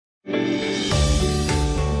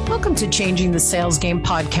Welcome to Changing the Sales Game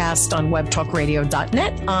podcast on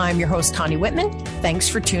webtalkradio.net. I'm your host, Connie Whitman. Thanks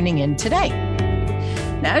for tuning in today.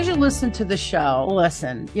 Now, as you listen to the show,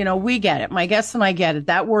 listen, we get it. My guests and I get it.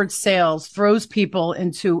 That word sales throws people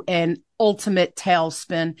into an ultimate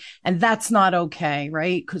tailspin, and that's not okay,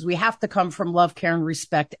 right? Because we have to come from love, care, and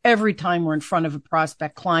respect every time we're in front of a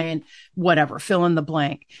prospect, client, whatever, fill in the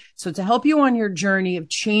blank. So to help you on your journey of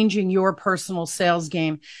changing your personal sales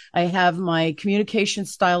game, I have my communication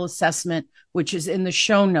style assessment, which is in the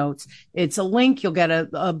show notes. It's a link. You'll get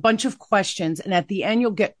a bunch of questions, and at the end,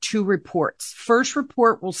 you'll get 2 reports. First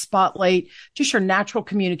report will spotlight just your natural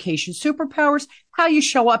communication superpowers, how you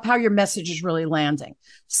show up, how your message is really landing.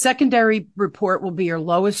 Secondary report will be your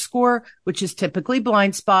lowest score, which is typically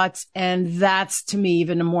blind spots. And that's, to me,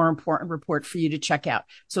 even a more important report for you to check out.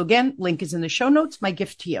 So again, link is in the show notes, my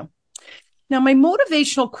gift to you. Now, my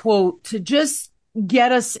motivational quote to just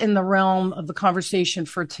get us in the realm of the conversation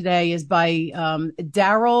for today is by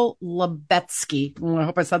Darryl Lebetsky. I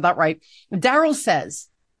hope I said that right. Darryl says,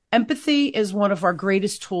 empathy is one of our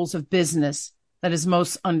greatest tools of business that is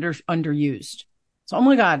most underused. So, oh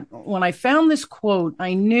my God, when I found this quote,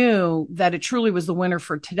 I knew that it truly was the winner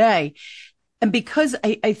for today. And because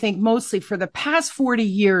I think mostly for the past 40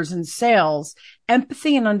 years in sales,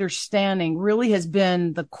 empathy and understanding really has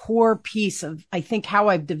been the core piece of, I think, how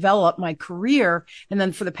I've developed my career. And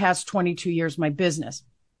then for the past 22 years, my business.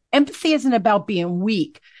 Empathy isn't about being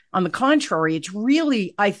weak. On the contrary, it's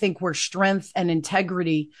really, I think, where strength and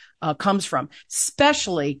integrity comes from,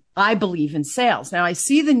 especially, I believe, in sales. Now, I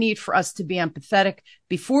see the need for us to be empathetic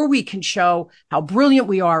before we can show how brilliant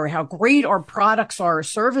we are or how great our products are or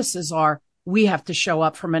services are. We have to show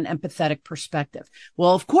up from an empathetic perspective.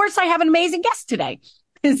 Well, of course, I have an amazing guest today.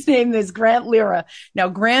 His name is Grant Lira. Now,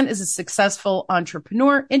 Grant is a successful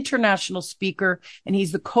entrepreneur, international speaker, and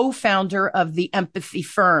he's the co-founder of the Empathy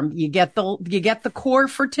Firm. You get the core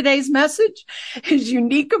for today's message? His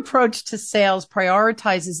unique approach to sales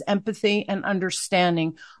prioritizes empathy and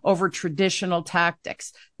understanding over traditional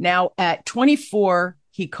tactics. Now, at 24,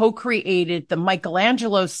 he co-created the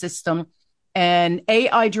Michelangelo system, an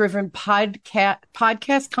AI-driven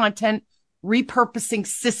podcast content repurposing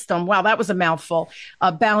system. Wow, that was a mouthful.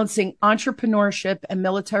 Balancing entrepreneurship and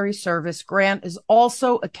military service. Grant is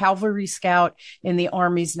also a cavalry scout in the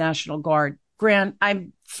Army's National Guard. Grant,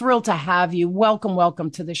 I'm thrilled to have you.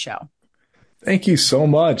 Welcome to the show. Thank you so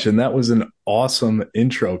much. And that was an awesome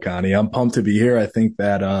intro, Connie. I'm pumped to be here. I think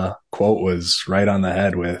that quote was right on the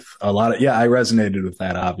head with a lot of, I resonated with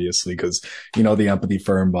that, obviously, because, the Empathy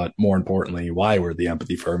Firm, but more importantly, why we're the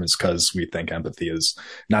Empathy Firm is because we think empathy is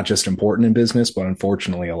not just important in business, but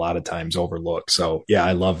unfortunately a lot of times overlooked. So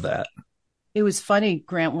I love that. It was funny,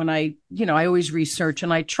 Grant, when I always research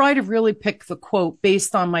and I try to really pick the quote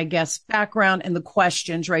based on my guest's background and the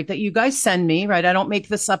questions, right, that you guys send me, right? I don't make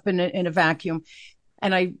this up in a vacuum.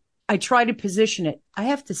 And I try to position it. I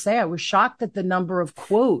have to say, I was shocked at the number of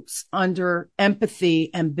quotes under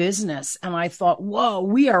empathy and business. And I thought, whoa,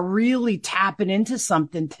 we are really tapping into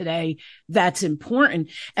something today that's important.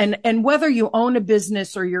 And whether you own a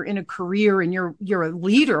business or you're in a career and you're a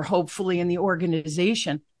leader, hopefully, in the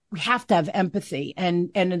organization, we have to have empathy. And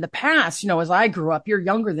in the past, as I grew up, you're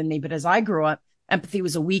younger than me, but as I grew up, empathy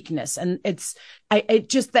was a weakness. And it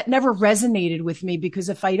just, that never resonated with me, because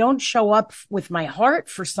if I don't show up with my heart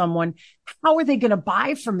for someone, how are they going to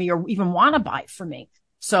buy from me or even want to buy from me?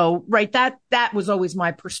 So, right, that was always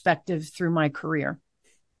my perspective through my career.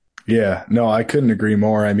 Yeah, no, I couldn't agree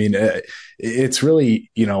more. I mean, it's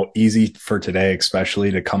really, easy for today,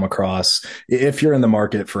 especially to come across, if you're in the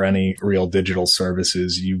market for any real digital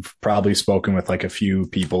services, you've probably spoken with like a few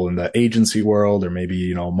people in the agency world or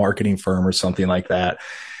maybe, marketing firm or something like that.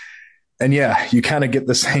 And you kind of get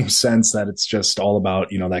the same sense that it's just all about,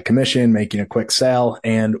 that commission, making a quick sale.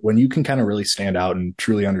 And when you can kind of really stand out and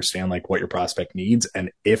truly understand like what your prospect needs,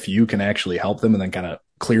 and if you can actually help them and then kind of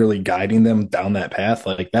clearly guiding them down that path,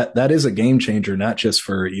 like that is a game changer, not just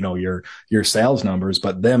for, your sales numbers,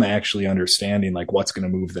 but them actually understanding like what's going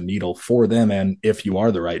to move the needle for them. And if you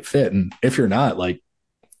are the right fit, and if you're not, like,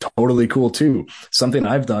 totally cool too. Something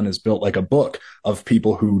I've done is built like a book of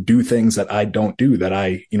people who do things that I don't do, that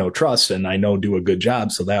I, trust and I know do a good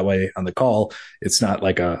job. So that way on the call, it's not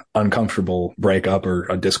like a uncomfortable breakup or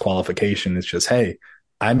a disqualification. It's just, hey,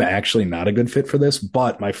 I'm actually not a good fit for this,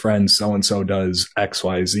 but my friend so-and-so does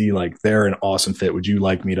XYZ. Like, they're an awesome fit. Would you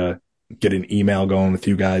like me to get an email going with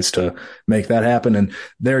you guys to make that happen. And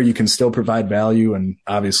there you can still provide value. And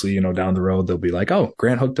obviously, down the road, they'll be like, oh,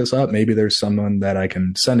 Grant hooked us up. Maybe there's someone that I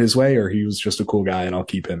can send his way, or he was just a cool guy and I'll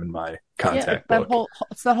keep him in my contact book.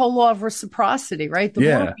 It's that whole law of reciprocity, right? The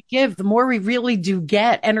more we give, the more we really do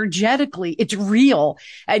get energetically. It's real.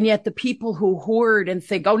 And yet the people who hoard and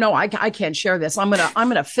think, oh no, I can't share this. I'm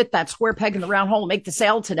going to fit that square peg in the round hole and make the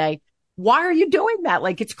sale today. Why are you doing that?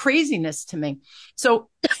 Like, it's craziness to me. So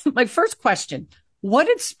my first question, what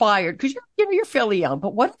inspired, because you're fairly young,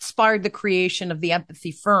 but what inspired the creation of the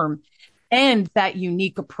Empathy Firm and that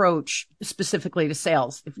unique approach specifically to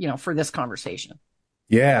sales, for this conversation?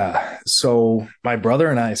 Yeah. So my brother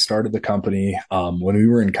and I started the company when we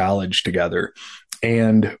were in college together.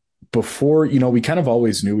 And before, we kind of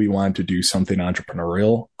always knew we wanted to do something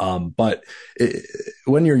entrepreneurial. But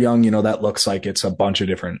when you're young, that looks like it's a bunch of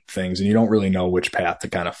different things and you don't really know which path to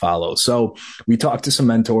kind of follow. So we talked to some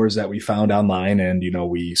mentors that we found online, and,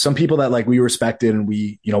 some people that we respected and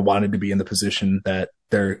we, wanted to be in the position that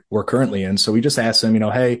we're currently in. So we just asked them,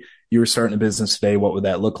 hey, you were starting a business today. What would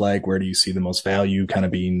that look like? Where do you see the most value kind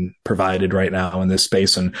of being provided right now in this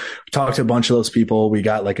space? And we talked to a bunch of those people. We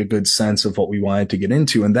got a good sense of what we wanted to get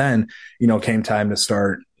into. And then, came time to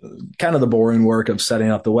start kind of the boring work of setting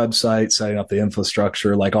up the website, setting up the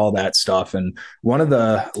infrastructure, all that stuff. And one of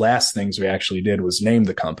the last things we actually did was name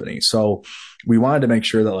the company. So we wanted to make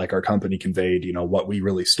sure that our company conveyed, what we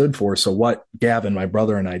really stood for. So what Gavin, my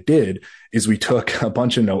brother, and I did is we took a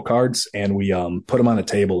bunch of note cards and we put them on a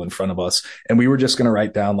table in front of us. And we were just going to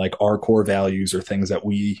write down our core values or things that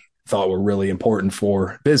we thought were really important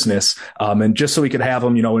for business. And just so we could have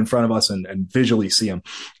them, in front of us and visually see them.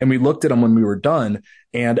 And we looked at them when we were done.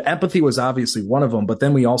 And empathy was obviously one of them. But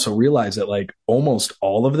then we also realized that almost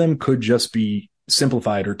all of them could just be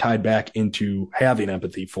simplified or tied back into having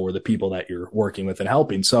empathy for the people that you're working with and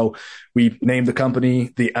helping. So we named the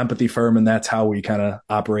company the Empathy Firm, and that's how we kind of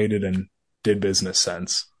operated and did business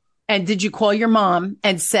since. And did you call your mom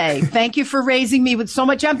and say, thank you for raising me with so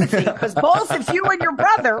much empathy? Because both of you and your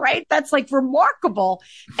brother, right? That's remarkable.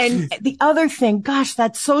 And the other thing, gosh,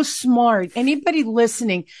 that's so smart. Anybody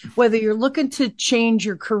listening, whether you're looking to change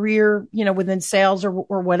your career, within sales or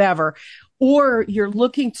whatever, or you're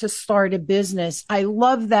looking to start a business. I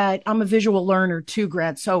love that. I'm a visual learner too,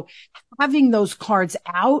 Grant. So having those cards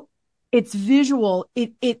out, it's visual.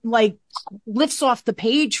 It lifts off the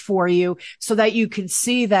page for you so that you can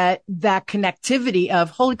see that connectivity of,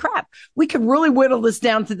 holy crap, we can really whittle this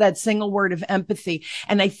down to that single word of empathy.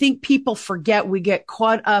 And I think people forget, we get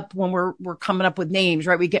caught up when we're coming up with names,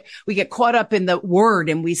 right? We get caught up in the word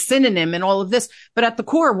and we synonym and all of this, but at the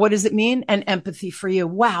core, what does it mean? And empathy for you.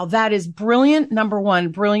 Wow. That is brilliant. Number one,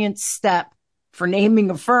 brilliant step for naming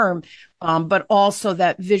a firm. But also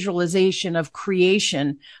that visualization of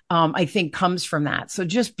creation, I think comes from that. So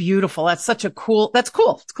just beautiful. That's cool. It's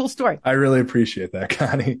a cool story. I really appreciate that,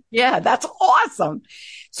 Connie. Yeah, that's awesome.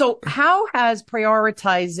 So how has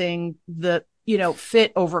prioritizing the,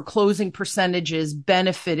 fit over closing percentages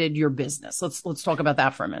benefited your business? Let's talk about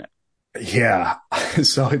that for a minute. Yeah.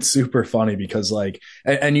 So it's super funny because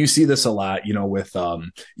and you see this a lot, with,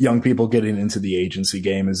 young people getting into the agency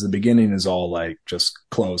game, is the beginning is all just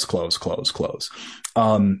close.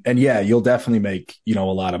 And yeah, you'll definitely make, a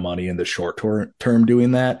lot of money in the short term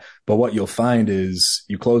doing that. But what you'll find is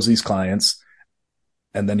you close these clients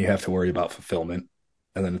and then you have to worry about fulfillment.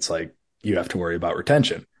 And then it's you have to worry about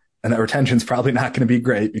retention. And that retention is probably not going to be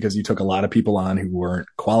great because you took a lot of people on who weren't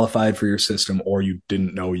qualified for your system, or you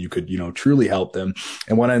didn't know you could, truly help them.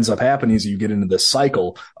 And what ends up happening is you get into this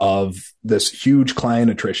cycle of this huge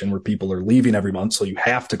client attrition where people are leaving every month. So you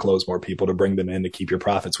have to close more people to bring them in to keep your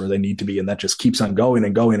profits where they need to be. And that just keeps on going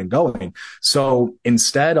and going and going. So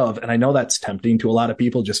instead of, and I know that's tempting to a lot of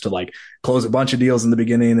people just to close a bunch of deals in the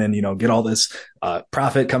beginning and, get all this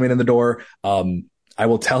profit coming in the door. I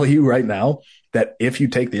will tell you right now that if you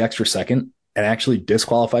take the extra second and actually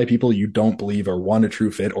disqualify people you don't believe are, one, a true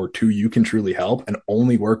fit, or two, you can truly help, and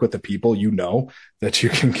only work with the people that you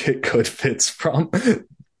can get good fits from.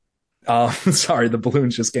 Sorry, the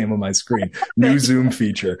balloons just came on my screen. New Zoom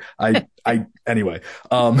feature. Anyway,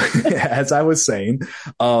 as I was saying,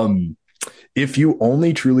 if you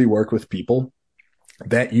only truly work with people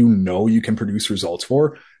that you can produce results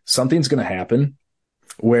for, something's going to happen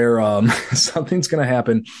where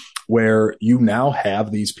you now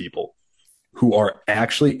have these people who are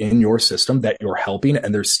actually in your system that you're helping,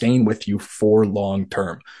 and they're staying with you for long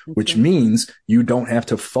term, which means you don't have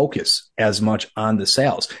to focus as much on the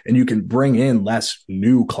sales, and you can bring in less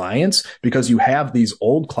new clients because you have these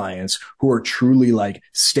old clients who are truly like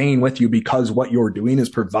staying with you because what you're doing is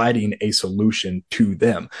providing a solution to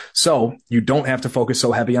them. So you don't have to focus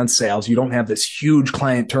so heavy on sales. You don't have this huge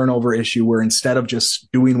client turnover issue where instead of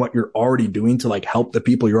just doing what you're already doing to like help the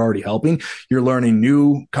people you're already helping, you're learning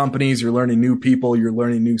new companies, you're learning new people, you're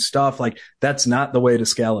learning new stuff. Like that's not the way to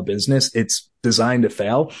scale a business. It's designed to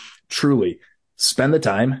fail. Truly spend the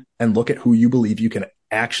time and look at who you believe you can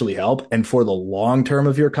actually help. And for the long term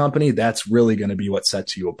of your company, that's really going to be what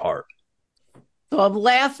sets you apart. So I'm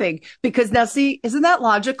laughing because now see, isn't that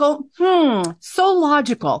logical? So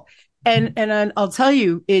logical. And I'll tell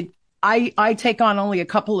you, I take on only a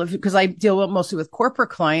couple of, because I deal mostly with corporate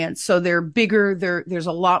clients. So they're bigger. There's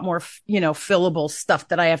a lot more, fillable stuff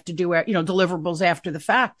that I have to do, deliverables after the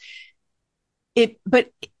fact.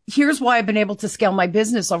 But here's why I've been able to scale my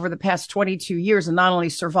business over the past 22 years and not only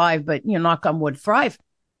survive, but, knock on wood, thrive.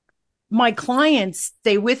 My clients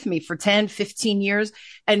stay with me for 10, 15 years.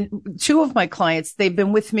 And two of my clients, they've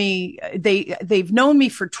been with me. They've known me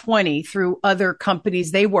for 20 through other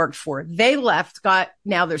companies they worked for. They left,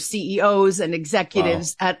 now they're CEOs and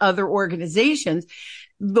executives at other organizations.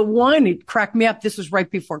 The one, it cracked me up. This was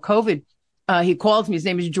right before COVID. He called me. His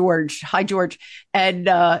name is George. Hi, George.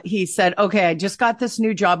 And he said, okay, I just got this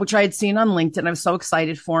new job, which I had seen on LinkedIn. I was so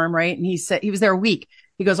excited for him, right? And he said, he was there a week.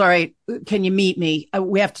 He goes, all right, can you meet me?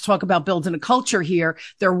 We have to talk about building a culture here.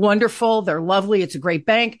 They're wonderful. They're lovely. It's a great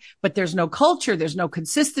bank, but there's no culture. There's no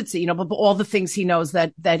consistency, but all the things he knows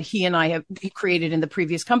that he and I have created in the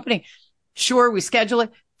previous company. Sure. We schedule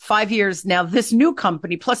it 5 years. Now this new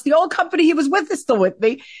company plus the old company he was with is still with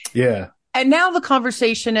me. Yeah. And now the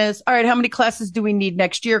conversation is, all right, how many classes do we need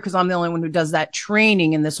next year? Because I'm the only one who does that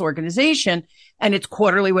training in this organization. And it's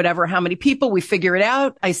quarterly, whatever, how many people, we figure it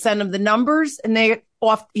out. I send him the numbers and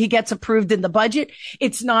he gets approved in the budget.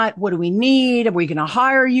 It's not, what do we need? Are we going to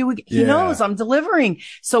hire you? He knows I'm delivering.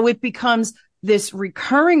 So it becomes this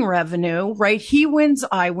recurring revenue, right? He wins,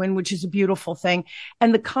 I win, which is a beautiful thing.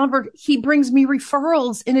 And he brings me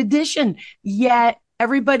referrals in addition, yet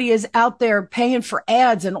everybody is out there paying for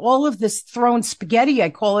ads and all of this throwing spaghetti. I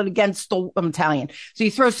call it I'm Italian. So you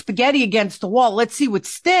throw spaghetti against the wall. Let's see what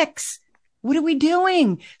sticks. What are we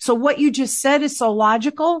doing? So what you just said is so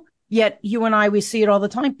logical, yet you and I, we see it all the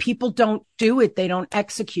time. People don't do it. They don't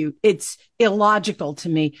execute. It's illogical to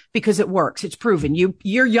me because it works. It's proven.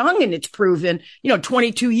 You're young and it's proven,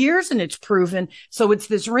 22 years and it's proven. So it's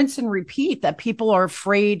this rinse and repeat that people are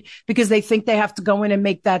afraid because they think they have to go in and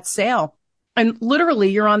make that sale. And literally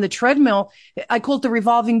you're on the treadmill. I call it the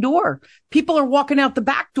revolving door. People are walking out the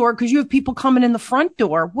back door because you have people coming in the front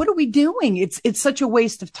door. What are we doing? It's such a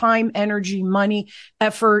waste of time, energy, money,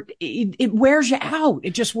 effort. It wears you out.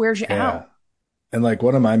 It just wears you out. And like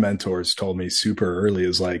one of my mentors told me super early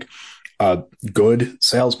is like a good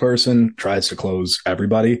salesperson tries to close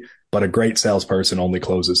everybody, but a great salesperson only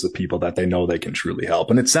closes the people that they know they can truly help.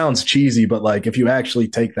 And it sounds cheesy, but like if you actually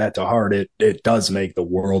take that to heart, it does make the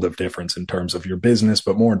world of difference in terms of your business,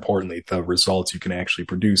 but more importantly, the results you can actually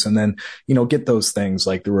produce. And then, get those things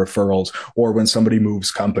like the referrals, or when somebody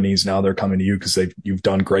moves companies, now they're coming to you because you've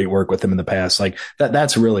done great work with them in the past. Like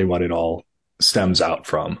that's really what it all stems out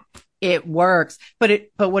from. It works, but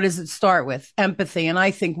what does it start with? Empathy. And I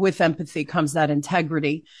think with empathy comes that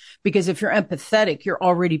integrity, because if you're empathetic, you're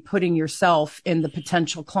already putting yourself in the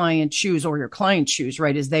potential client's shoes or your client's shoes,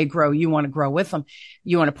 right? As they grow, you want to grow with them.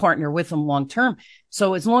 You want to partner with them long term.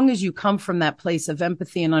 So as long as you come from that place of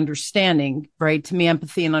empathy and understanding, right? To me,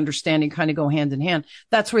 empathy and understanding kind of go hand in hand.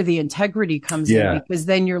 That's where the integrity comes in, because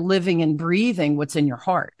then you're living and breathing what's in your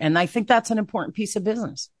heart. And I think that's an important piece of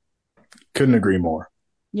business. Couldn't agree more.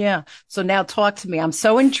 Yeah. So now talk to me. I'm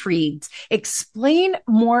so intrigued. Explain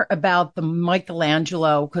more about the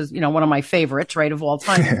Michelangelo, because, one of my favorites, right, of all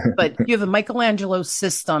time, but you have a Michelangelo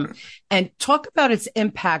system, and talk about its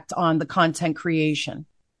impact on the content creation.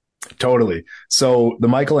 Totally. So the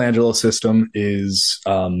Michelangelo system is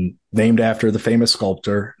named after the famous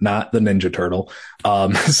sculptor, not the Ninja Turtle.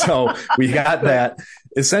 So we got that.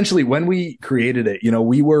 Essentially, when we created it,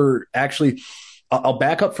 we were actually... I'll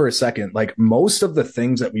back up for a second. Like most of the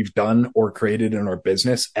things that we've done or created in our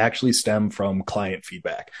business actually stem from client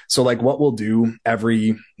feedback. So like what we'll do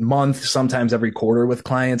every month, sometimes every quarter with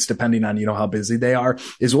clients, depending on, how busy they are,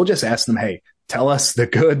 is we'll just ask them, hey, tell us the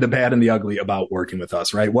good, the bad, and the ugly about working with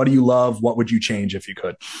us, right? What do you love? What would you change if you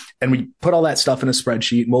could? And we put all that stuff in a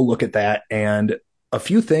spreadsheet, and we'll look at that. And a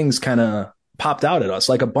few things kind of popped out at us.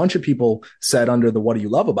 Like a bunch of people said under the what do you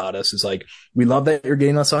love about us is like, we love that you're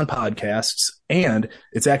getting us on podcasts, and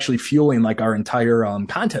it's actually fueling like our entire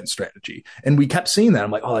content strategy. And we kept seeing that.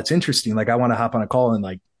 I'm like, oh, that's interesting. Like I want to hop on a call and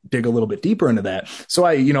like dig a little bit deeper into that. So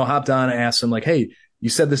I, hopped on and asked them like, hey, you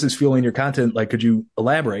said this is fueling your content. Like, could you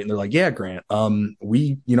elaborate? And they're like, yeah, Grant,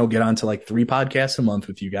 we, get on to like 3 podcasts a month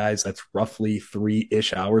with you guys. That's roughly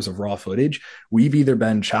 3-ish hours of raw footage. We've either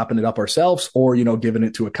been chopping it up ourselves or, giving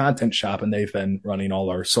it to a content shop, and they've been running all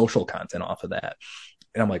our social content off of that.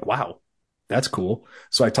 And I'm like, wow, that's cool.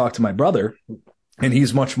 So I talked to my brother, and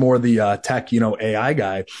he's much more the tech, AI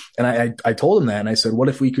guy. And I told him that, and I said, what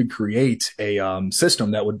if we could create a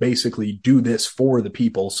system that would basically do this for the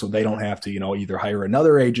people so they don't have to, either hire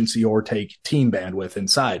another agency or take team bandwidth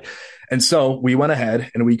inside. And so we went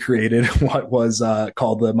ahead and we created what was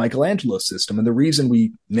called the Michelangelo system. And the reason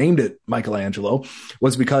we named it Michelangelo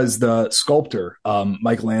was because the sculptor,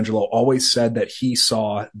 Michelangelo, always said that he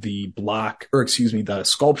saw the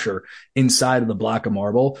sculpture inside of the block of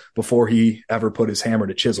marble before he ever put his hammer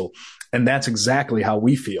to chisel. And that's exactly how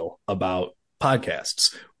we feel about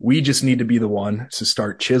podcasts. We just need to be the one to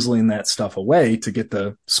start chiseling that stuff away to get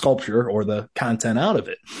the sculpture or the content out of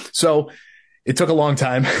it. So it took a long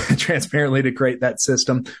time, transparently, to create that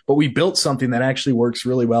system, but we built something that actually works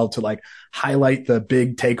really well to like highlight the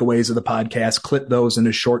big takeaways of the podcast, clip those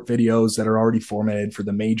into short videos that are already formatted for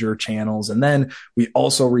the major channels. And then we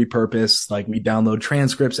also repurpose, like we download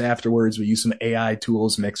transcripts afterwards. We use some AI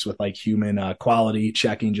tools mixed with like human quality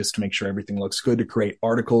checking just to make sure everything looks good, to create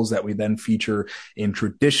articles that we then feature in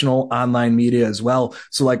traditional online media as well.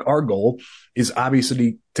 So like our goal is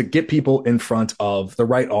obviously to get people in front of the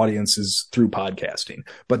right audiences through podcasting.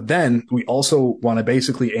 But then we also want to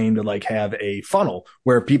basically aim to like have a funnel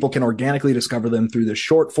where people can organically discover them through the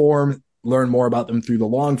short form, learn more about them through the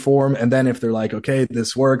long form. And then if they're like, okay,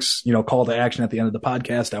 this works, call to action at the end of the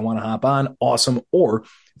podcast, I want to hop on. Awesome. Or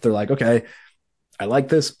if they're like, okay, I like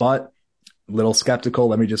this, but a little skeptical.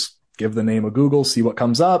 Let me just give the name of Google, see what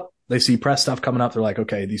comes up. They see press stuff coming up. They're like,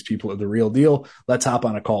 okay, these people are the real deal. Let's hop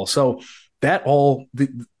on a call. So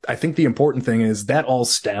I think the important thing is that all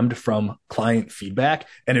stemmed from client feedback.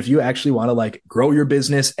 And if you actually want to like grow your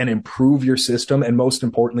business and improve your system, and most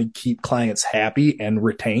importantly, keep clients happy and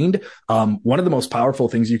retained, one of the most powerful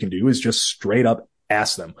things you can do is just straight up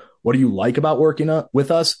ask them, what do you like about working with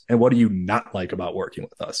us? And what do you not like about working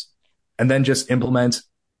with us? And then just implement,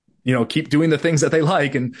 keep doing the things that they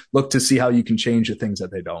like and look to see how you can change the things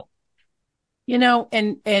that they don't.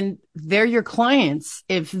 And they're your clients.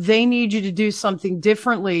 If they need you to do something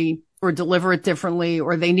differently or deliver it differently,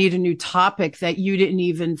 or they need a new topic that you didn't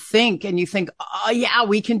even think, and you think, oh yeah,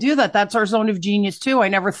 we can do that. That's our zone of genius too. I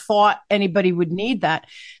never thought anybody would need that.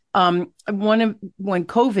 When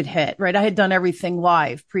COVID hit, right? I had done everything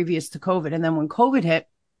live previous to COVID. And then when COVID hit,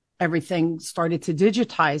 everything started to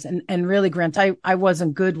digitize. And really, Grant, I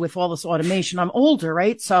wasn't good with all this automation. I'm older,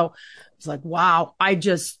 right? So it's like, wow, I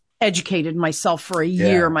just educated myself for a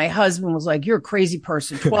year. My husband was like, you're a crazy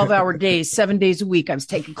person, 12-hour days, 7 days a week. I was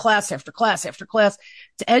taking class after class after class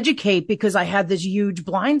to educate because I had this huge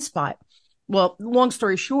blind spot. Well, long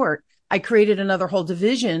story short, I created another whole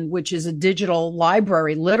division, which is a digital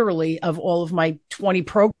library, literally, of all of my 20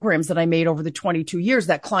 programs that I made over the 22 years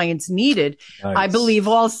that clients needed. Nice. I believe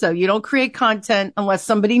also you don't create content unless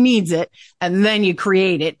somebody needs it, and then you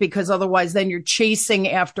create it, because otherwise then you're chasing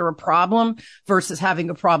after a problem versus having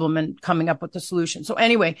a problem and coming up with a solution. So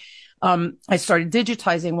anyway, I started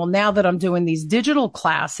digitizing. Well, now that I'm doing these digital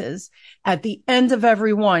classes, at the end of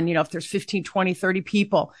every one, if there's 15, 20, 30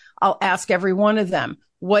 people, I'll ask every one of them,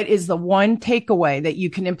 what is the one takeaway that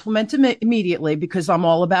you can implement immediately? Because I'm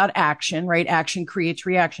all about action, right? Action creates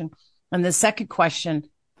reaction. And the second question,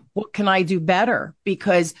 what can I do better?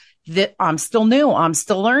 Because I'm still new. I'm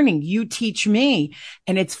still learning. You teach me.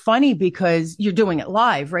 And it's funny because you're doing it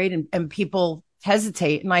live, right? And people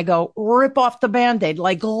hesitate, and I go, rip off the Band-Aid,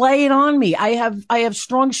 like lay it on me. I have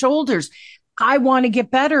strong shoulders. I want to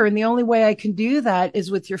get better. And the only way I can do that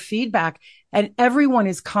is with your feedback. And everyone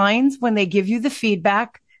is kind when they give you the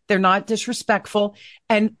feedback. They're not disrespectful.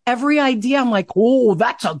 And every idea, I'm like, oh,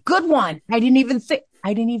 that's a good one. I didn't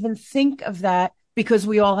even think of that, because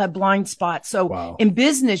we all have blind spots. So In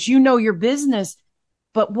business, your business,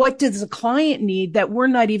 but what does the client need that we're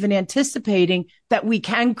not even anticipating that we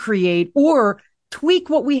can create or tweak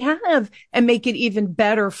what we have and make it even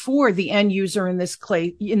better for the end user, in this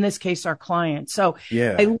case, our client. So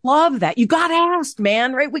I love that. You got to ask,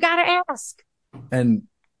 man, right? We got to ask. And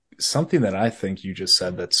something that I think you just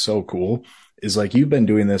said that's so cool is like, you've been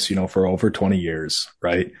doing this, for over 20 years,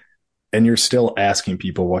 right? and you're still asking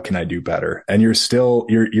people, what can I do better? And you're a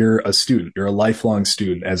student, you're a lifelong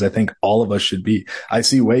student, as I think all of us should be. I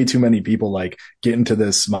see way too many people like get into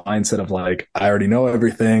this mindset of like, I already know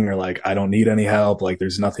everything, or like, I don't need any help. Like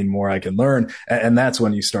there's nothing more I can learn. And that's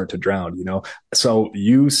when you start to drown, you know? So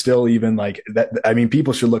you still even like that. I mean,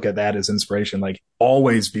 people should look at that as inspiration, like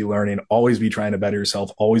always be learning, always be trying to better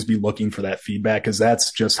yourself, always be looking for that feedback. Cause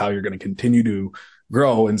that's just how you're going to continue to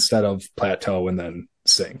grow instead of plateau and then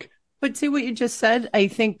sink. But see what you just said? I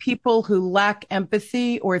think people who lack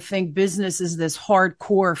empathy or think business is this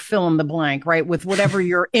hardcore fill in the blank, right? With whatever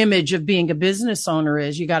your image of being a business owner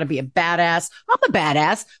is, you got to be a badass. I'm a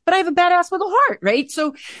badass, but I have a badass with a heart, right?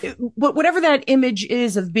 So whatever that image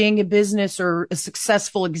is of being a business or a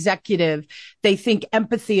successful executive, they think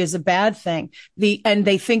empathy is a bad thing. And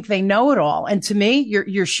they think they know it all. And to me,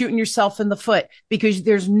 you're shooting yourself in the foot, because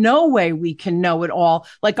there's no way we can know it all.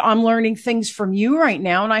 Like I'm learning things from you right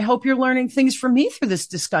now, and I hope you're learning things from me through this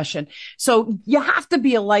discussion. So you have to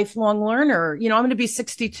be a lifelong learner. You know, I'm going to be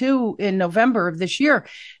 62 in November of this year.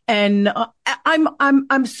 And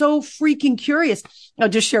I'm so freaking curious. I'll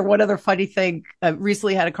just share one other funny thing. I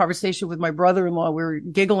recently had a conversation with my brother-in-law. We were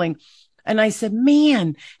giggling. And I said,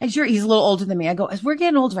 man, he's a little older than me. I go, as we're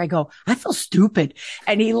getting older, I feel stupid.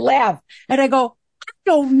 And he laughed. And I go, I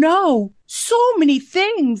don't know so many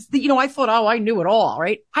things that, you know, I thought, oh, I knew it all,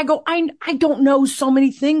 right? I go, I don't know so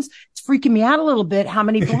many things. It's freaking me out a little bit how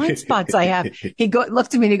many blind spots I have. He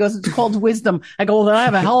looked at me and he goes, it's called wisdom. I go, well, then I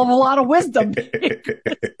have a hell of a lot of wisdom.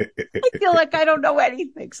 I feel like I don't know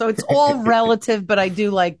anything. So it's all relative, but I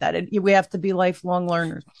do like that. We have to be lifelong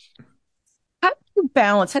learners. How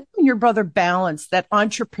do your brother balance that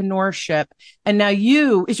entrepreneurship? And now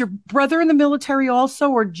is your brother in the military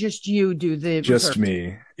also, or just you do the just research?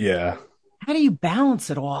 Me? Yeah. How do you balance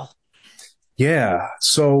it all? Yeah.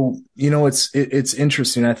 So, you know, it's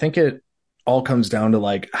interesting. I think it all comes down to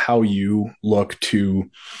like how you really look to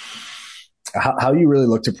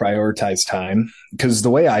prioritize time. Because the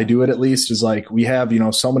way I do it, at least, is like we have, you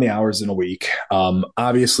know, so many hours in a week.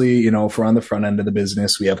 Obviously, you know, if we're on the front end of the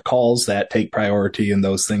business, we have calls that take priority and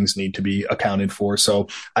those things need to be accounted for. So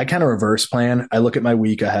I kind of reverse plan. I look at my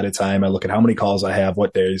week ahead of time. I look at how many calls I have,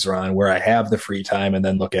 what days are on, where I have the free time, and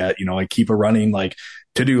then look at, you know, I keep a running like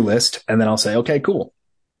to-do list. And then I'll say, okay, cool.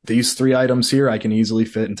 These 3 items here, I can easily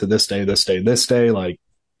fit into this day, this day, this day. Like,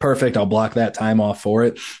 perfect. I'll block that time off for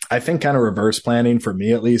it. I think kind of reverse planning, for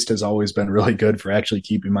me at least, has always been really good for actually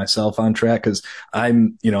keeping myself on track, because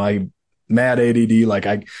I'm mad ADD. Like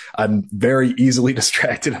I'm very easily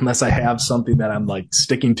distracted unless I have something that I'm like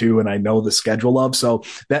sticking to and I know the schedule of. So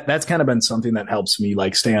that's kind of been something that helps me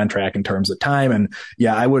like stay on track in terms of time. And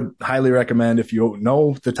yeah, I would highly recommend, if you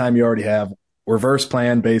know the time you already have, reverse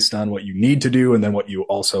plan based on what you need to do and then what you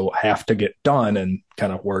also have to get done, and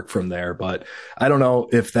kind of work from there. But I don't know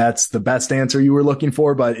if that's the best answer you were looking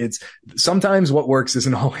for, but it's sometimes what works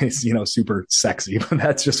isn't always, you know, super sexy, but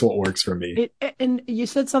that's just what works for me. And you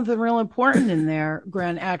said something real important in there,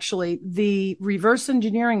 Gren, actually, the reverse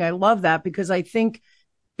engineering. I love that, because I think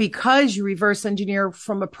because you reverse engineer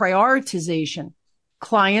from a prioritization,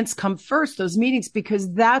 clients come first, those meetings,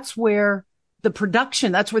 because that's where the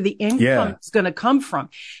production, that's where the income is going to come from.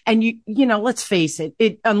 And you know, let's face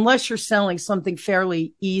it, unless you're selling something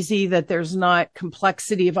fairly easy, that there's not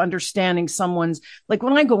complexity of understanding someone's, like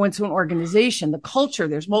when I go into an organization, the culture,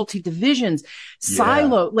 there's multi-divisions,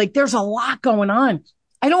 silo, like there's a lot going on.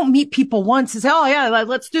 I don't meet people once and say, oh yeah,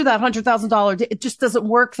 let's do that $100,000. It just doesn't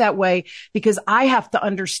work that way, because I have to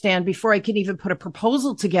understand before I can even put a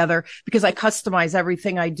proposal together, because I customize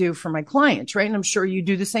everything I do for my clients, right? And I'm sure you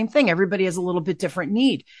do the same thing. Everybody has a little bit different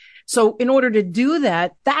need. So in order to do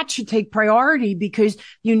that, that should take priority, because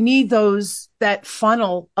you need that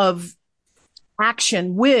funnel of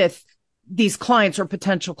action with these clients or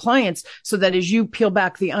potential clients, so that as you peel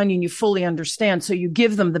back the onion, you fully understand. So you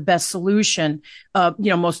give them the best solution,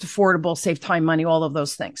 most affordable, save time, money, all of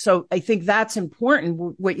those things. So I think that's important,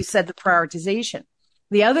 what you said, the prioritization.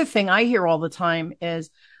 The other thing I hear all the time is,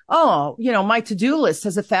 oh, you know, my to-do list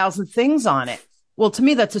has 1,000 things on it. Well, to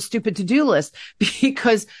me, that's a stupid to-do list,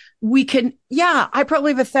 because I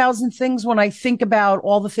probably have 1,000 things when I think about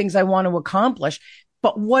all the things I want to accomplish.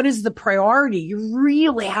 But what is the priority? You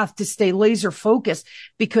really have to stay laser focused,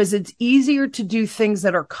 because it's easier to do things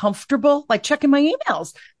that are comfortable, like checking my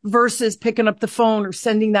emails, versus picking up the phone or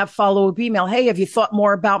sending that follow-up email. Hey, have you thought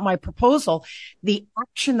more about my proposal? The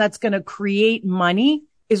action that's going to create money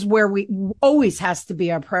is where we always has to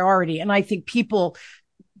be our priority. And I think people,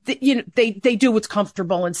 they do what's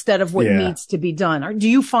comfortable instead of what needs to be done. Do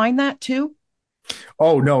you find that too?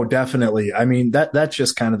 Oh no, definitely. I mean, that's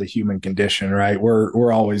just kind of the human condition, right?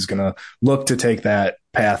 We're always going to look to take that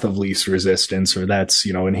path of least resistance, or that's,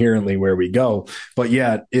 inherently where we go. But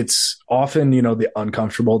yeah, it's often, the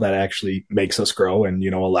uncomfortable that actually makes us grow and,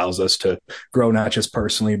 allows us to grow not just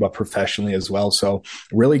personally, but professionally as well. So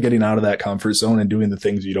really getting out of that comfort zone and doing the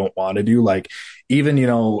things you don't want to do, like even,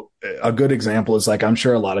 a good example is like, I'm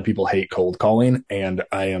sure a lot of people hate cold calling, and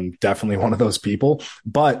I am definitely one of those people.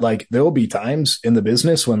 But like, there will be times in the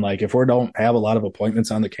business when, like, if we don't have a lot of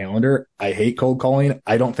appointments on the calendar, I hate cold calling.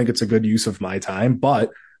 I don't think it's a good use of my time,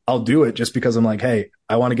 but I'll do it just because I'm like, hey,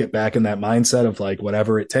 I want to get back in that mindset of like,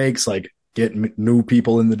 whatever it takes, like, get new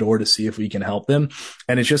people in the door to see if we can help them.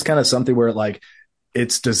 And it's just kind of something where like,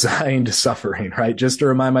 it's designed suffering, right? Just to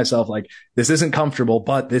remind myself, like, this isn't comfortable,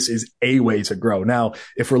 but this is a way to grow. Now,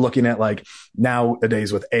 if we're looking at like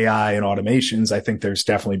nowadays with AI and automations, I think there's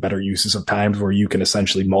definitely better uses of times where you can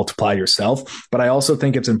essentially multiply yourself. But I also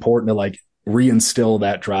think it's important to like reinstill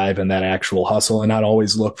that drive and that actual hustle, and not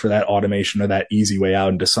always look for that automation or that easy way out,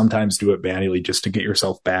 and to sometimes do it manually just to get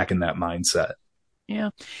yourself back in that mindset.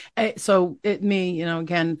 Yeah. So me,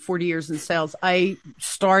 again, 40 years in sales, I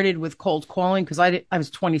started with cold calling because I was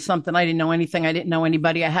 20 something. I didn't know anything. I didn't know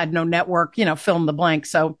anybody. I had no network, fill in the blank.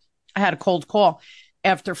 So I had a cold call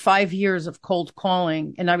after 5 years of cold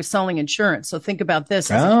calling, and I was selling insurance. So think about this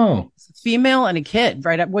as Oh, a female and a kid,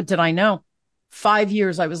 right? What did I know? 5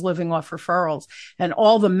 years I was living off referrals, and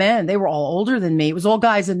all the men, they were all older than me. It was all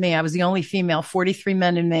guys and me. I was the only female, 43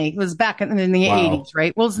 men and me. It was back in the wow. 80s,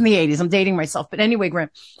 right? Well, it's in the 80s. I'm dating myself. But anyway, Grant,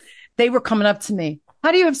 they were coming up to me.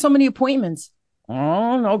 How do you have so many appointments?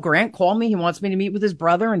 Oh, no, Grant called me. He wants me to meet with his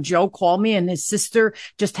brother, and Joe called me, and his sister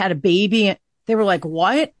just had a baby. They were like,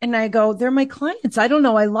 what? And I go, they're my clients. I don't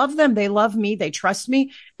know. I love them. They love me. They trust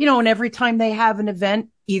me, and every time they have an event,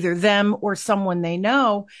 either them or someone they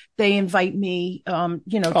know, they invite me, to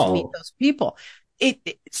meet Oh, those people.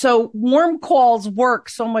 So warm calls work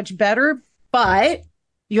so much better, but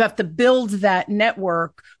you have to build that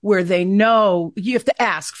network where they know. You have to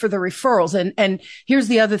ask for the referrals. And here's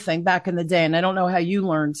the other thing back in the day, and I don't know how you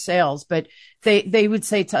learned sales, but they would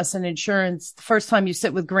say to us in insurance, the first time you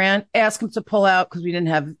sit with Grant, ask him to pull out, because we didn't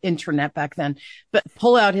have internet back then, but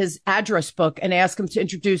pull out his address book and ask him to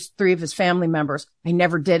introduce 3 of his family members. I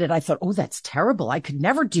never did it. I thought, oh, that's terrible. I could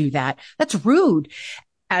never do that. That's rude.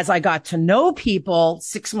 As I got to know people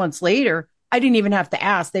 6 months later, I didn't even have to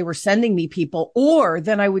ask. They were sending me people. Or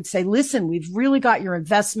then I would say, listen, we've really got your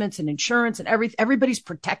investments and insurance and everybody's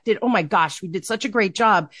protected. Oh my gosh, we did such a great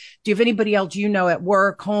job. Do you have anybody else, at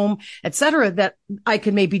work, home, et cetera, that I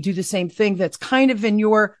could maybe do the same thing that's kind of in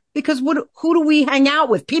because who do we hang out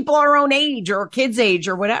with? People our own age or kids' age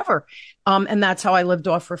or whatever. And that's how I lived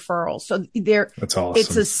off referrals. So that's it's a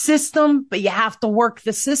awesome. system, but you have to work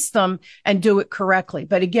the system and do it correctly.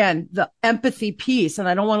 But again, the empathy piece, and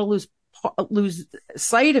I don't want to lose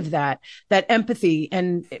sight of that empathy.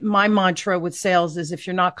 And my mantra with sales is, if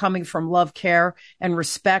you're not coming from love, care, and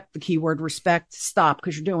respect, the keyword respect, stop,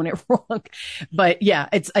 because you're doing it wrong. But yeah,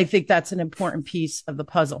 I think that's an important piece of the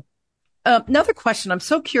puzzle. Another question. I'm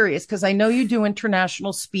so curious because I know you do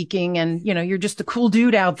international speaking, and you're just a cool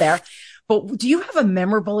dude out there, but do you have a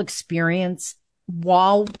memorable experience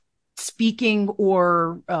while speaking,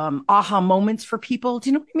 or aha moments for people?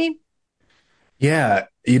 Do you know what I mean? Yeah,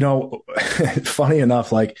 funny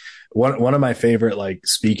enough, like one of my favorite like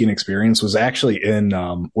speaking experience was actually in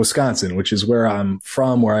Wisconsin, which is where I'm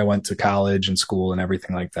from, where I went to college and school and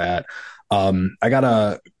everything like that. I got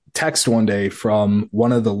a text one day from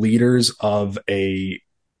one of the leaders of a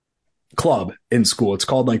club in school. It's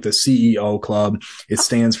called like the CEO club. It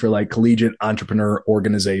stands for like Collegiate Entrepreneur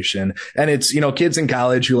Organization. And it's, kids in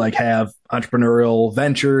college who like have entrepreneurial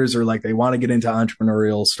ventures, or like they want to get into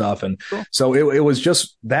entrepreneurial stuff. And Cool. so it was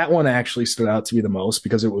just, that one actually stood out to me the most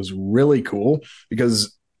because it was really cool,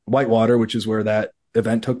 because Whitewater, which is where that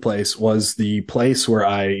event took place, was the place where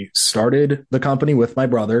I started the company with my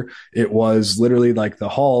brother. It was literally like the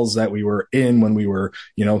halls that we were in when we were,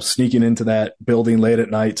 sneaking into that building late at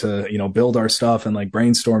night to, build our stuff and like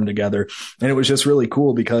brainstorm together. And it was just really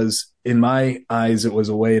cool because in my eyes, it was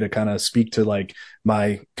a way to kind of speak to like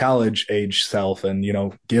my college age self and,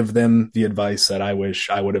 give them the advice that I wish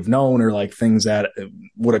I would have known, or like things that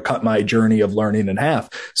would have cut my journey of learning in half.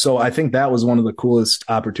 So I think that was one of the coolest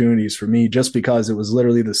opportunities for me, just because it was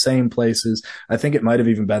literally the same places. I think it might have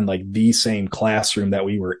even been like the same classroom that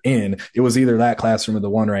we were in. It was either that classroom or the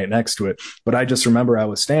one right next to it. But I just remember I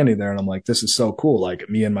was standing there and I'm like, this is so cool. Like,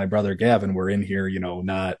 me and my brother Gavin were in here,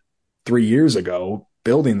 not 3 years ago,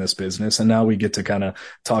 building this business, and now we get to kind of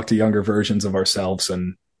talk to younger versions of ourselves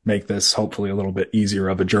and make this hopefully a little bit easier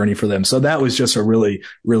of a journey for them. So that was just a really,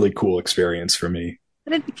 really cool experience for me.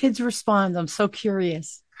 How did the kids respond? I'm so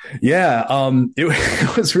curious. Yeah,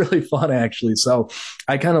 it was really fun actually. So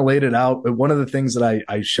I kind of laid it out. But one of the things that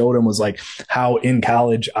I showed him was like how in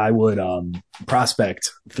college I would prospect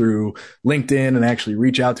through LinkedIn and actually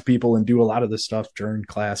reach out to people and do a lot of this stuff during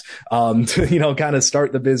class to, kind of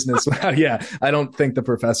start the business. Yeah, I don't think the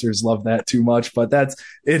professors love that too much, but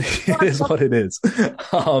it is what it is.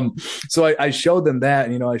 So I showed them that,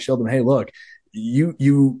 and, I showed them, hey, look,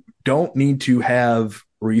 you don't need to have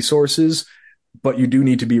resources, but you do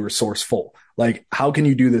need to be resourceful. Like, how can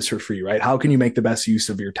you do this for free, right? How can you make the best use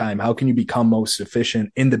of your time? How can you become most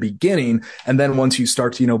efficient in the beginning? And then once you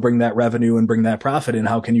start to, bring that revenue and bring that profit in,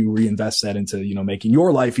 how can you reinvest that into, making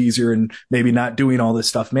your life easier and maybe not doing all this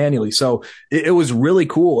stuff manually? So it was really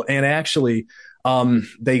cool. And actually,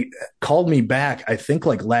 they called me back, I think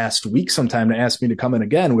like last week sometime, to ask me to come in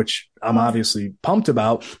again, which I'm obviously pumped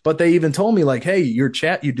about. But they even told me like, hey, your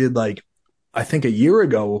chat you did like, I think a year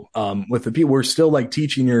ago, with the people, we're still like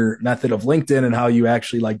teaching your method of LinkedIn and how you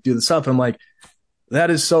actually like do the stuff. I'm like,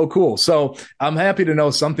 that is so cool. So I'm happy to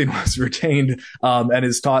know something was retained, and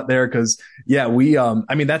is taught there. Cause yeah,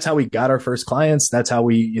 that's how we got our first clients. That's how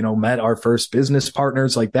we, met our first business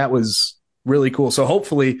partners. Like that was really cool. So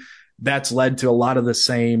hopefully that's led to a lot of the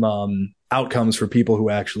same, outcomes for people who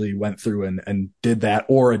actually went through and did that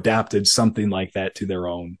or adapted something like that to their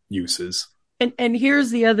own uses. And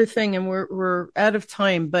here's the other thing, and we're out of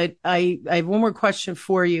time, but I have one more question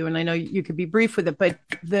for you, and I know you could be brief with it, but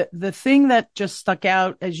the thing that just stuck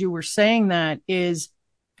out as you were saying that is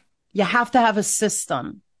you have to have a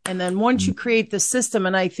system. And then once you create the system,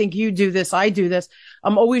 and I think you do this, I do this,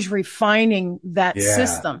 I'm always refining that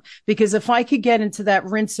system, because if I could get into that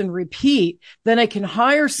rinse and repeat, then I can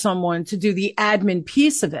hire someone to do the admin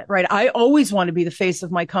piece of it, right? I always want to be the face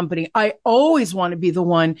of my company. I always want to be the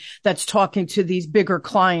one that's talking to these bigger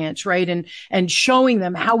clients, right? And showing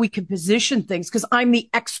them how we can position things, because I'm the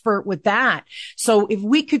expert with that. So if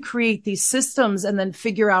we could create these systems and then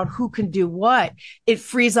figure out who can do what, it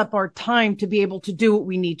frees up our time to be able to do what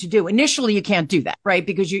we need to do. Initially, you can't do that, right?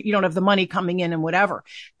 Because you don't have the money coming in and whatever.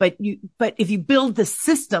 But if you build the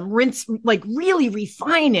system, really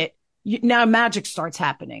refine it, now magic starts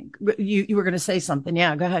happening. You were going to say something.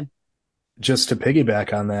 Yeah, go ahead. Just to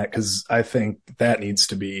piggyback on that, because I think that needs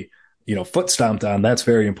to be, foot stomped on. That's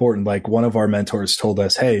very important. Like one of our mentors told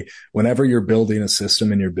us, hey, whenever you're building a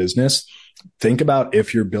system in your business, think about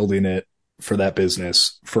if you're building it for that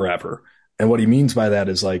business forever. And what he means by that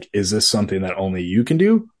is like, is this something that only you can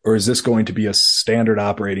do? Or is this going to be a standard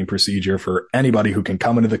operating procedure for anybody who can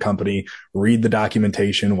come into the company, read the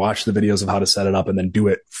documentation, watch the videos of how to set it up, and then do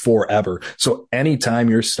it forever? So anytime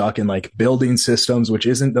you're stuck in like building systems, which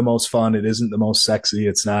isn't the most fun, it isn't the most sexy,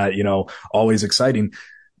 it's not, always exciting,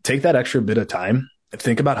 take that extra bit of time.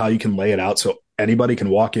 Think about how you can lay it out so anybody can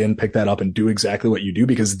walk in, pick that up, and do exactly what you do,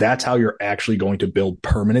 because that's how you're actually going to build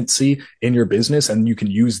permanency in your business. And you can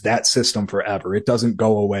use that system forever. It doesn't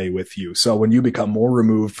go away with you. So when you become more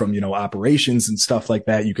removed from, operations and stuff like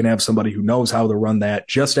that, you can have somebody who knows how to run that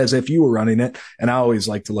just as if you were running it. And I always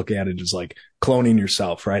like to look at it as like cloning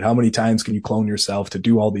yourself, right? How many times can you clone yourself to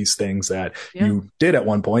do all these things that you did at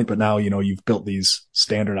one point, but now, you've built these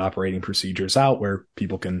standard operating procedures out where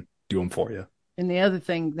people can do them for you. And the other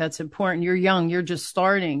thing that's important, you're young, you're just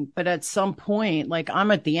starting, but at some point, like I'm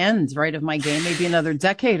at the end, right, of my game, maybe another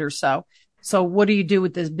decade or so. So what do you do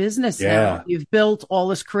with this business now? You've built all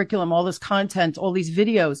this curriculum, all this content, all these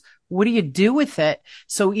videos. What do you do with it?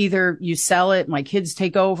 So either you sell it, my kids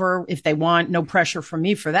take over if they want, no pressure from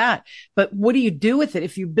me for that. But what do you do with it?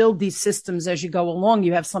 If you build these systems as you go along,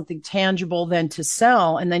 you have something tangible then to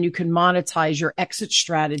sell, and then you can monetize your exit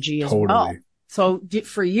strategy as well. So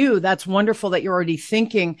for you, that's wonderful that you're already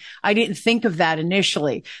thinking. I didn't think of that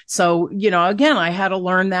initially. So, again, I had to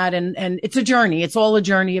learn that, and it's a journey. It's all a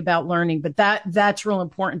journey about learning, but that's real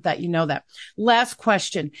important that you know that. Last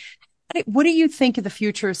question. What do you think of the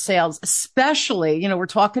future of sales? Especially, we're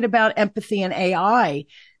talking about empathy and AI.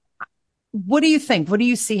 What do you think? What do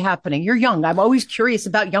you see happening? You're young. I'm always curious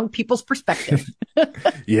about young people's perspective.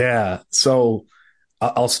 Yeah. So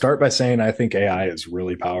I'll start by saying I think AI is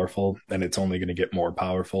really powerful, and it's only going to get more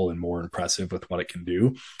powerful and more impressive with what it can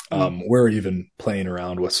do. We're even playing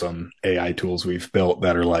around with some AI tools we've built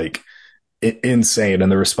that are like insane.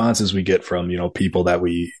 And the responses we get from, people that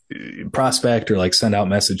we prospect or like send out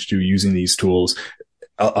message to using these tools,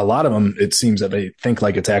 a lot of them, it seems that they think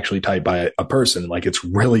like it's actually typed by a person, like it's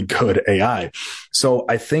really good AI. So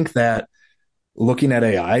I think that looking at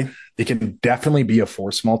AI, it can definitely be a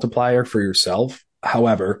force multiplier for yourself.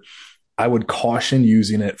 However, I would caution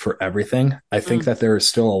using it for everything. I think that there is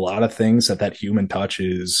still a lot of things that human touch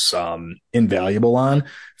is invaluable on.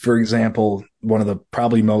 For example, one of the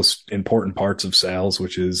probably most important parts of sales,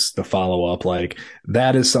 which is the follow up, like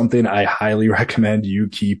that is something I highly recommend you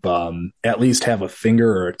keep at least have a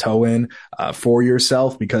finger or a toe in for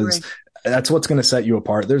yourself, because that's what's going to set you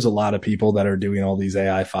apart. There's a lot of people that are doing all these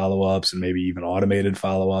AI follow ups and maybe even automated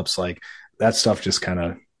follow ups. Like that stuff just kind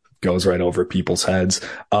of goes right over people's heads.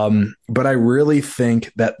 But I really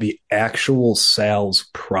think that the actual sales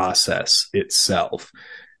process itself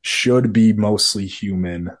should be mostly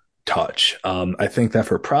human touch. I think that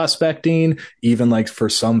for prospecting, even like for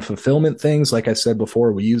some fulfillment things, like I said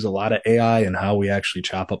before, we use a lot of AI and how we actually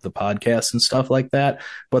chop up the podcast and stuff like that.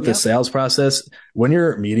 But the sales process, when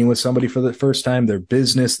you're meeting with somebody for the first time, their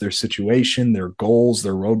business, their situation, their goals,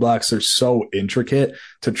 their roadblocks, they're so intricate.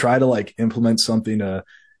 To try to like implement something to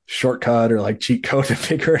shortcut or like cheat code to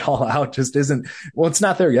figure it all out just isn't, well, it's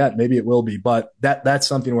not there yet. Maybe it will be, but that's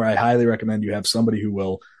something where I highly recommend you have somebody who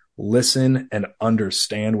will listen and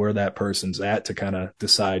understand where that person's at to kind of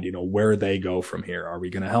decide, where they go from here. Are we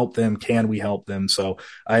going to help them? Can we help them? So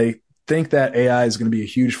I think that AI is going to be a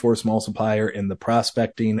huge force multiplier in the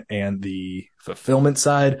prospecting and the fulfillment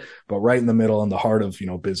side, but right in the middle, in the heart of,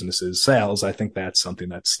 businesses, sales, I think that's something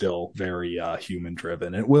that's still very human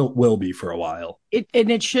driven. It will be for a while.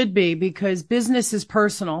 It should be, because business is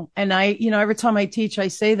personal. And every time I teach, I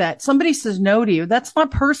say that somebody says no to you, that's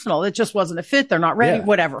not personal. It just wasn't a fit. They're not ready,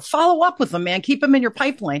 whatever. Follow up with them, man. Keep them in your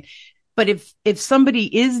pipeline. But if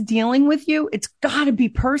somebody is dealing with you, it's got to be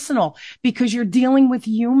personal, because you're dealing with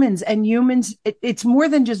humans, and humans, it's more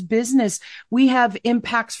than just business. We have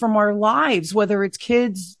impacts from our lives, whether it's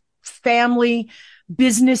kids, family,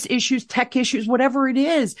 business issues, tech issues, whatever it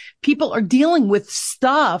is. People are dealing with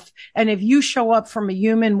stuff. And if you show up from a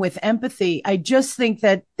human with empathy, I just think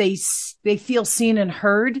that they feel seen and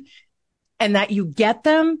heard, and that you get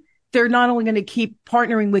them. They're not only going to keep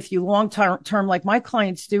partnering with you long term like my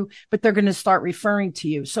clients do, but they're going to start referring to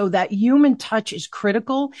you. So that human touch is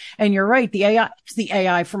critical. And you're right. The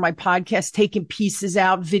AI for my podcast, taking pieces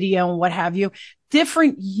out, video and what have you,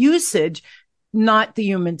 different usage, not the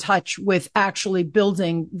human touch with actually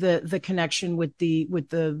building the connection with the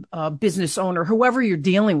business owner, whoever you're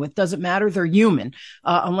dealing with. Doesn't matter. They're human,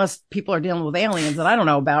 unless people are dealing with aliens that I don't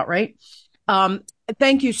know about. Right.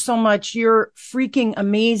 Thank you so much. You're freaking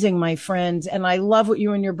amazing, my friends. And I love what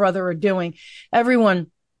you and your brother are doing. Everyone,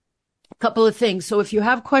 a couple of things. So if you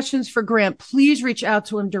have questions for Grant, please reach out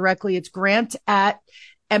to him directly. It's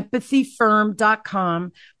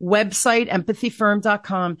grant@empathyfirm.com, website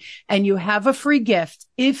empathyfirm.com. And you have a free gift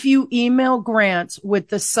if you email Grant with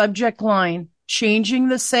the subject line, changing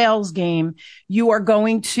the sales game. You are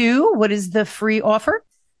going to, what is the free offer?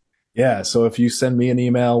 Yeah. So if you send me an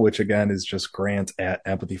email, which again is just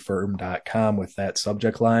grant@empathyfirm.com with that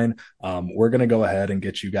subject line, we're going to go ahead and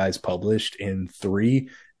get you guys published in 3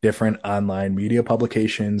 different online media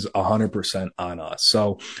publications, 100% on us.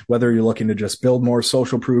 So whether you're looking to just build more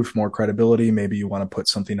social proof, more credibility, maybe you want to put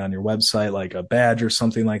something on your website like a badge or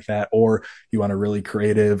something like that, or you want a really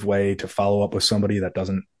creative way to follow up with somebody that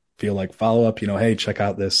doesn't feel like follow up, hey, check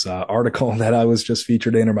out this article that I was just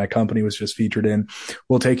featured in, or my company was just featured in.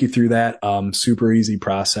 We'll take you through that. Super easy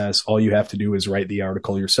process. All you have to do is write the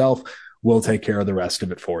article yourself. We'll take care of the rest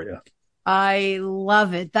of it for you. I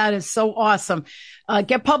love it. That is so awesome.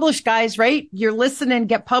 Get published, guys, right? You're listening,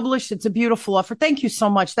 get published. It's a beautiful offer. Thank you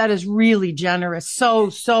so much. That is really generous.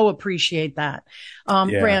 So appreciate that.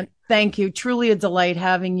 Grant, thank you. Truly a delight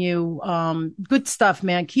having you. Good stuff,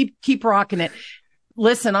 man. Keep rocking it.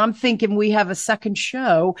 Listen, I'm thinking we have a second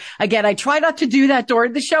show. Again, I try not to do that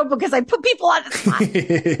during the show because I put people on the spot.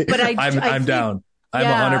 But I'm down.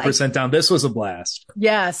 I'm 100% down. This was a blast.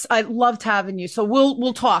 Yes, I loved having you. So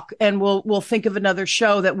we'll talk, and we'll think of another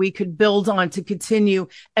show that we could build on to continue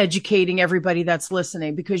educating everybody that's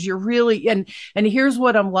listening, because you're really, and here's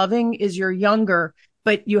what I'm loving is you're younger,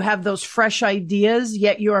 but you have those fresh ideas,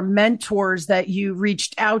 yet your mentors that you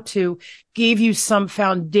reached out to gave you some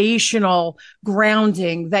foundational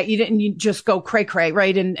grounding that you didn't just go cray,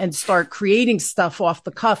 right? And start creating stuff off the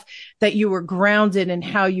cuff, that you were grounded in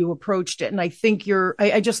how you approached it. And I think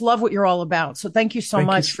I just love what you're all about. So thank you so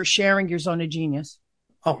much for sharing your zone of genius.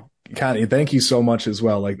 Oh, Connie, thank you so much as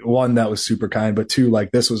well. Like, one, that was super kind, but 2, like,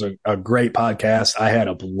 this was a great podcast. I had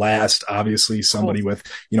a blast. Obviously somebody with,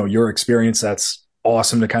 your experience, that's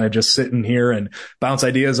awesome to kind of just sit in here and bounce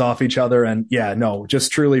ideas off each other. And yeah, no,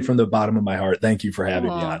 just truly from the bottom of my heart, thank you for having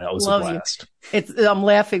me on. It was a blast. I'm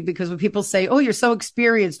laughing because when people say, "Oh, you're so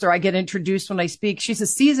experienced," or I get introduced when I speak, she's a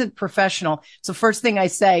seasoned professional. So first thing I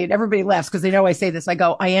say, and everybody laughs because they know I say this, I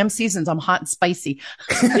go, "I am seasoned. I'm hot and spicy."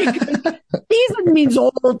 Seasoned means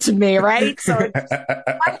old to me, right? So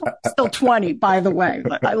I'm still 20, by the way.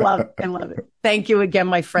 But I love it. I love it. Thank you again,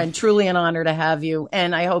 my friend. Truly an honor to have you.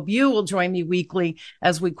 And I hope you will join me weekly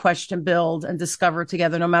as we question, build, and discover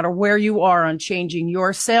together, no matter where you are on changing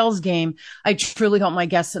your sales game. I truly hope my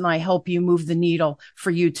guests and I help you move the needle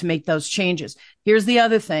for you to make those changes. Here's the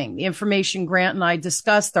other thing. The information Grant and I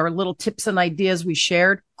discussed, our little tips and ideas we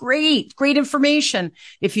shared. Great information.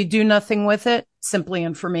 If you do nothing with it, simply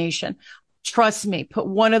information. Trust me, put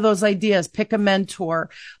one of those ideas, pick a mentor,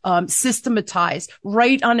 systematize,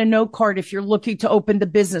 write on a note card if you're looking to open the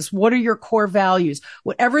business. What are your core values?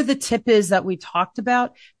 Whatever the tip is that we talked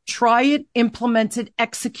about, try it, implement it,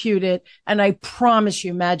 execute it, and I promise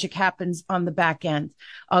you magic happens on the back end.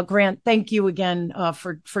 Grant, thank you again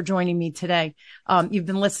for joining me today. You've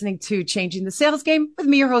been listening to Changing the Sales Game with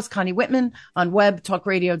me, your host, Connie Whitman, on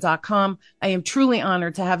webtalkradio.com. I am truly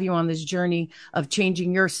honored to have you on this journey of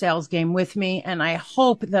changing your sales game with me, and I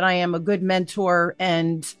hope that I am a good mentor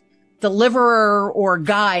and deliverer or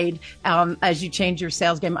guide as you change your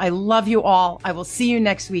sales game. I love you all. I will see you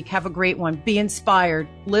next week. Have a great one. Be inspired,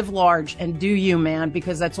 live large, and do you, man,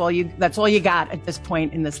 because that's all you got at this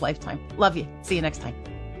point in this lifetime. Love you. See you next time.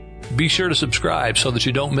 Be sure to subscribe so that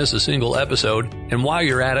you don't miss a single episode. And while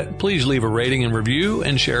you're at it, please leave a rating and review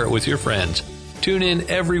and share it with your friends. Tune in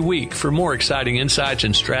every week for more exciting insights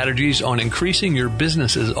and strategies on increasing your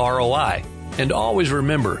business's ROI. And always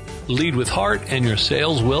remember, lead with heart and your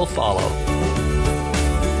sales will follow.